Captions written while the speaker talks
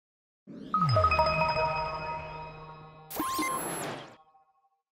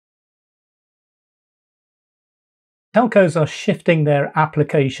Telcos are shifting their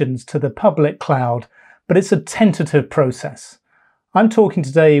applications to the public cloud, but it's a tentative process. I'm talking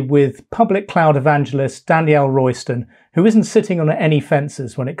today with public cloud evangelist Danielle Royston, who isn't sitting on any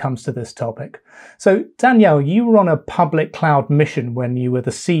fences when it comes to this topic. So, Danielle, you were on a public cloud mission when you were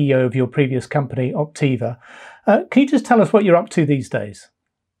the CEO of your previous company, Optiva. Can you just tell us what you're up to these days?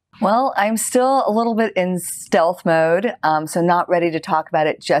 Well, I'm still a little bit in stealth mode, so not ready to talk about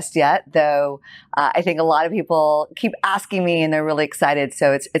it just yet, though I think a lot of people keep asking me and they're really excited.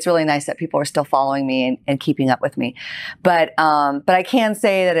 So it's really nice that people are still following me and keeping up with me. But I can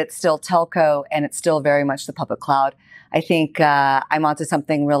say that it's still telco and it's still very much the public cloud. I think I'm onto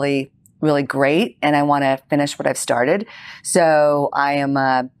something really great, and I want to finish what I've started. So I am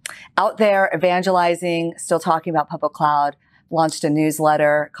out there evangelizing, still talking about public cloud. Launched a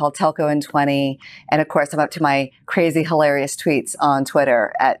newsletter called Telco in 20. And of course, I'm up to my crazy, hilarious tweets on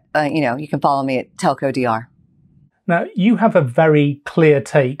Twitter at, you can follow me at TelcoDR. Now, you have a very clear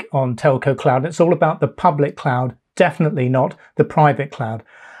take on telco cloud. It's all about the public cloud, definitely not the private cloud.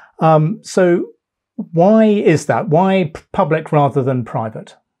 So why is that? Why public rather than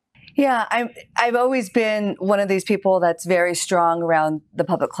private? Yeah, I've always been one of these people that's very strong around the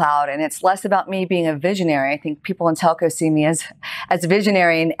public cloud, and it's less about me being a visionary. I think people in telco see me as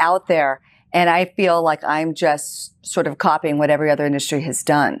visionary and out there, and I feel like I'm just sort of copying what every other industry has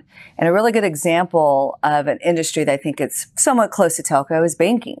done. And a really good example of an industry that I think it's somewhat close to telco is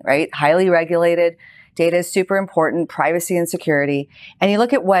banking, right? Highly regulated. Data is super important, privacy and security. And you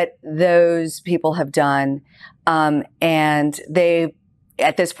look at what those people have done, and they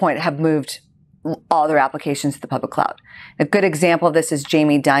at this point have moved all their applications to the public cloud. A good example of this is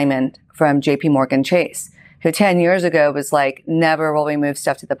Jamie Dimon from JP Chase, who 10 years ago was like, never will we move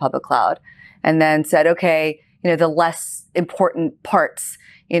stuff to the public cloud. And then said, okay, the less important parts,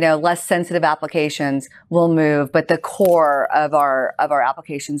 less sensitive applications will move, but the core of our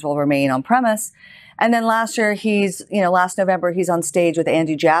applications will remain on premise. And then last year, last November, he's on stage with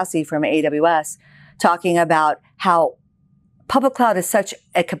Andy Jassy from AWS talking about how public cloud is such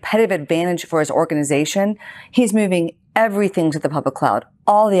a competitive advantage for his organization. He's moving everything to the public cloud,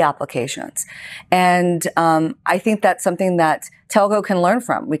 all the applications. And I think that's something that telco can learn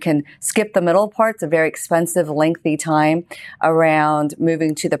from. We can skip the middle parts, a very expensive, lengthy time around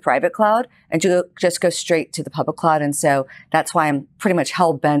moving to the private cloud, and just go straight to the public cloud. And so that's why I'm pretty much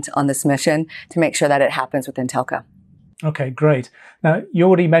hell-bent on this mission to make sure that it happens within telco. Okay, great. Now, you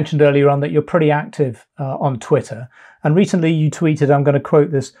already mentioned earlier on that you're pretty active on Twitter. And recently you tweeted, I'm going to quote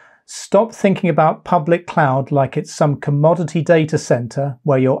this, "Stop thinking about public cloud like it's some commodity data center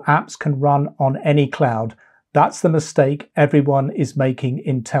where your apps can run on any cloud. That's the mistake everyone is making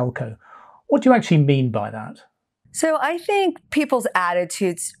in telco." What do you actually mean by that? So I think people's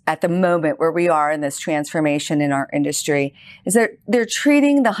attitudes at the moment where we are in this transformation in our industry is that they're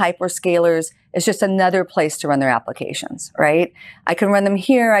treating the hyperscalers as just another place to run their applications, right? I can run them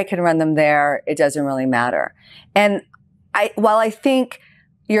here, I can run them there, it doesn't really matter. And while I think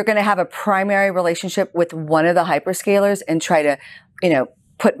you're going to have a primary relationship with one of the hyperscalers and try to,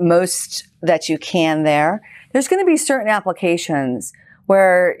 put most that you can there, there's going to be certain applications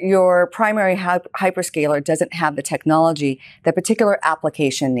where your primary hyperscaler doesn't have the technology that particular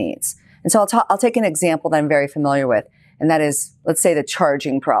application needs. And so I'll take an example that I'm very familiar with, and that is, let's say, the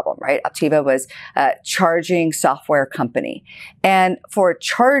charging problem, right? Optiva was a charging software company. And for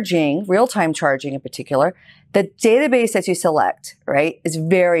charging, real-time charging in particular, the database that you select, right, is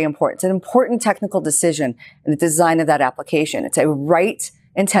very important. It's an important technical decision in the design of that application. It's a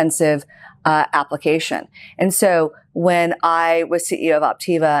write-intensive application. And so when I was CEO of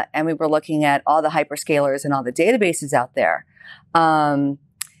Optiva and we were looking at all the hyperscalers and all the databases out there,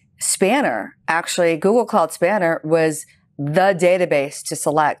 Spanner, actually, Google Cloud Spanner was the database to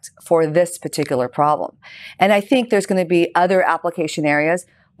select for this particular problem. And I think there's going to be other application areas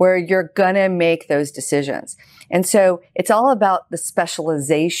where you're going to make those decisions. And so it's all about the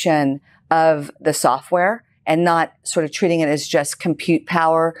specialization of the software and not sort of treating it as just compute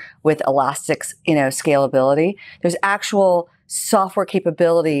power with elastic, scalability. There's actual software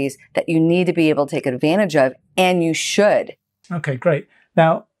capabilities that you need to be able to take advantage of, and you should. Okay, great.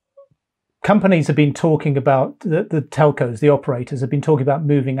 Now, companies have been talking about, the telcos, the operators have been talking about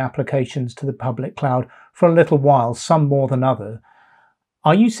moving applications to the public cloud for a little while, some more than others.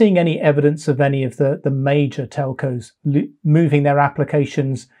 Are you seeing any evidence of any of the major telcos moving their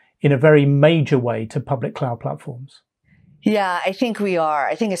applications in a very major way to public cloud platforms? Yeah, I think we are.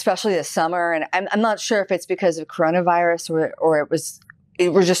 I think especially this summer, and I'm not sure if it's because of coronavirus or it was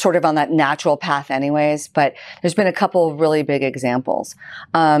we're just sort of on that natural path anyways, but there's been a couple of really big examples.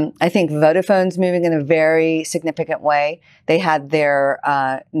 I think Vodafone's moving in a very significant way. They had their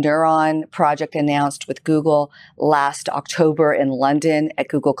Neuron project announced with Google last October in London at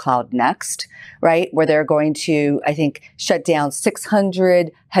Google Cloud Next, right? Where they're going to, I think, shut down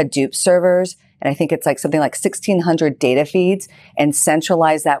 600 Hadoop servers. And I think it's like something like 1,600 data feeds and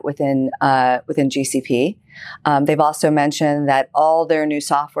centralize that within GCP. They've also mentioned that all their new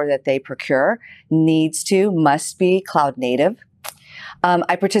software that they procure must be cloud native.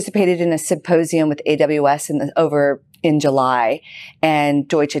 I participated in a symposium with AWS over in July, and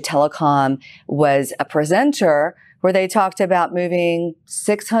Deutsche Telekom was a presenter where they talked about moving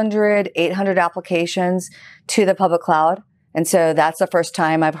 600, 800 applications to the public cloud. And so that's the first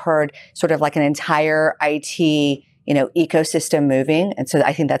time I've heard sort of like an entire IT, ecosystem moving. And so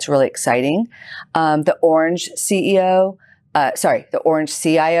I think that's really exciting. The Orange CIO,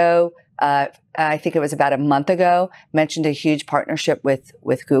 I think it was about a month ago, mentioned a huge partnership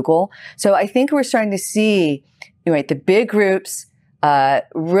with Google. So I think we're starting to see, the big groups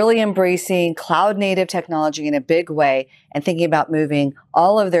really embracing cloud native technology in a big way and thinking about moving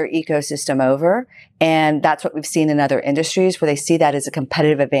all of their ecosystem over. And that's what we've seen in other industries where they see that as a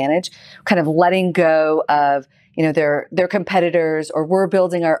competitive advantage, kind of letting go of, their competitors, or we're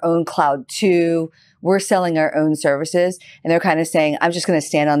building our own cloud too. We're selling our own services. And they're kind of saying, I'm just going to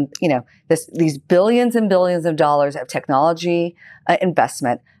stand on, these billions and billions of dollars of technology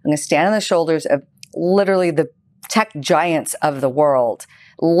investment. I'm going to stand on the shoulders of literally the tech giants of the world,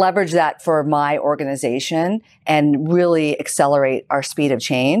 leverage that for my organization and really accelerate our speed of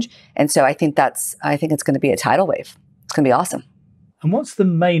change. And so I think it's going to be a tidal wave. It's going to be awesome. And what's the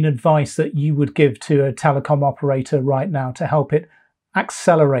main advice that you would give to a telecom operator right now to help it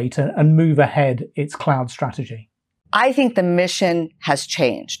accelerate and move ahead its cloud strategy? I think the mission has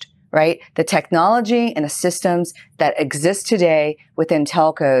changed, right? The technology and the systems that exist today within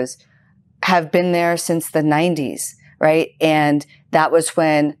telcos have been there since the 90s, right? And that was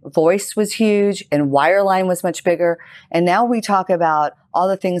when voice was huge and wireline was much bigger. And now we talk about all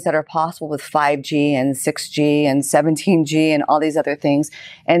the things that are possible with 5G and 6G and 17G and all these other things.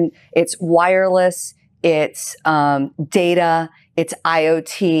 And it's wireless, it's data, it's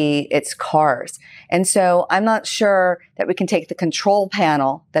IoT, it's cars. And so I'm not sure that we can take the control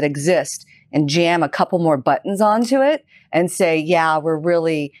panel that exists and jam a couple more buttons onto it and say, yeah, we're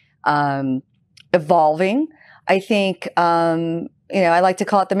really evolving. I think, I like to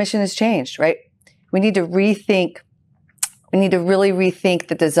call it the mission has changed, right? We need to really rethink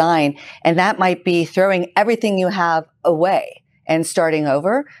the design. And that might be throwing everything you have away and starting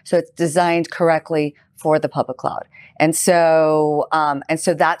over. So it's designed correctly for the public cloud. And so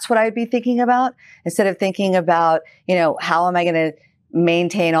that's what I'd be thinking about instead of thinking about, how am I going to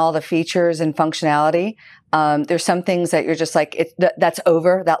maintain all the features and functionality. There's some things that you're just like, that's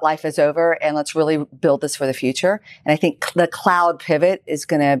over, that life is over, and let's really build this for the future. And I think the cloud pivot is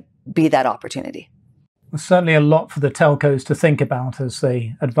going to be that opportunity. There's certainly a lot for the telcos to think about as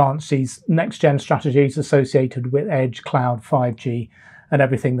they advance these next-gen strategies associated with edge, cloud, 5G, and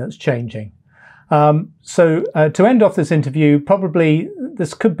everything that's changing. So to end off this interview, probably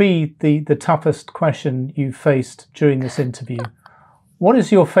this could be the toughest question you've faced during this interview. What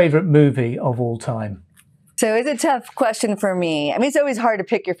is your favorite movie of all time? So it's a tough question for me. I mean, it's always hard to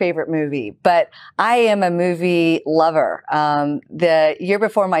pick your favorite movie, but I am a movie lover. The year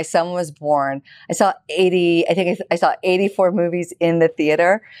before my son was born, I saw 84 movies in the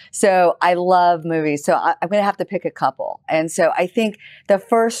theater. So I love movies. So I'm going to have to pick a couple. And so I think the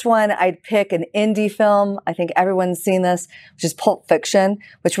first one I'd pick an indie film. I think everyone's seen this, which is Pulp Fiction,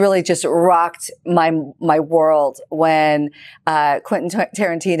 which really just rocked my world when Quentin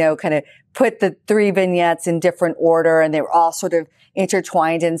Tarantino kind of put the 3 vignettes in different order and they were all sort of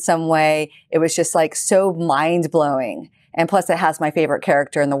intertwined in some way. It was just like so mind blowing. And plus it has my favorite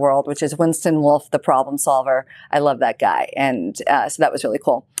character in the world, which is Winston Wolfe, the problem solver. I love that guy. And so that was really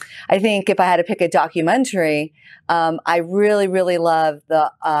cool. I think if I had to pick a documentary, I really, really love the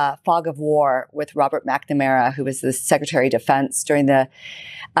Fog of War with Robert McNamara, who was the Secretary of Defense during the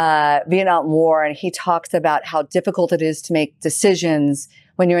Vietnam War. And he talks about how difficult it is to make decisions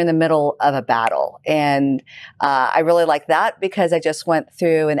when you're in the middle of a battle. And I really like that because I just went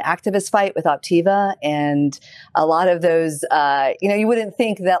through an activist fight with Optiva, and a lot of those, you wouldn't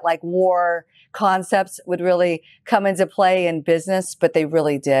think that like war concepts would really come into play in business, but they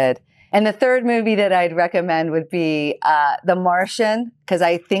really did. And the third movie that I'd recommend would be The Martian, because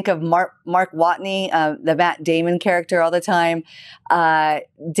I think of Mark Watney, the Matt Damon character, all the time. When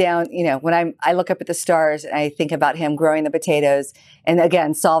I look up at the stars, and I think about him growing the potatoes, and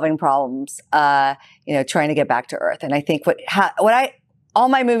again solving problems. Trying to get back to Earth. And I think all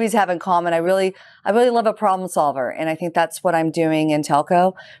my movies have in common, I really love a problem solver, and I think that's what I'm doing in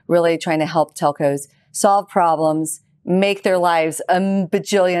telco. Really trying to help telcos solve problems, make their lives a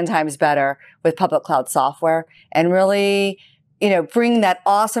bajillion times better with public cloud software, and really, bring that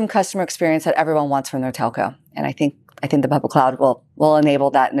awesome customer experience that everyone wants from their telco. And I think the public cloud will enable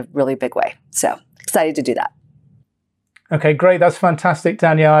that in a really big way. So excited to do that. Okay, great. That's fantastic,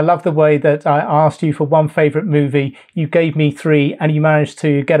 Danielle. I love the way that I asked you for one favorite movie. You gave me 3, and you managed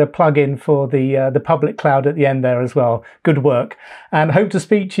to get a plug-in for the public cloud at the end there as well. Good work. And hope to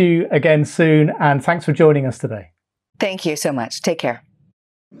speak to you again soon. And thanks for joining us today. Thank you so much. Take care.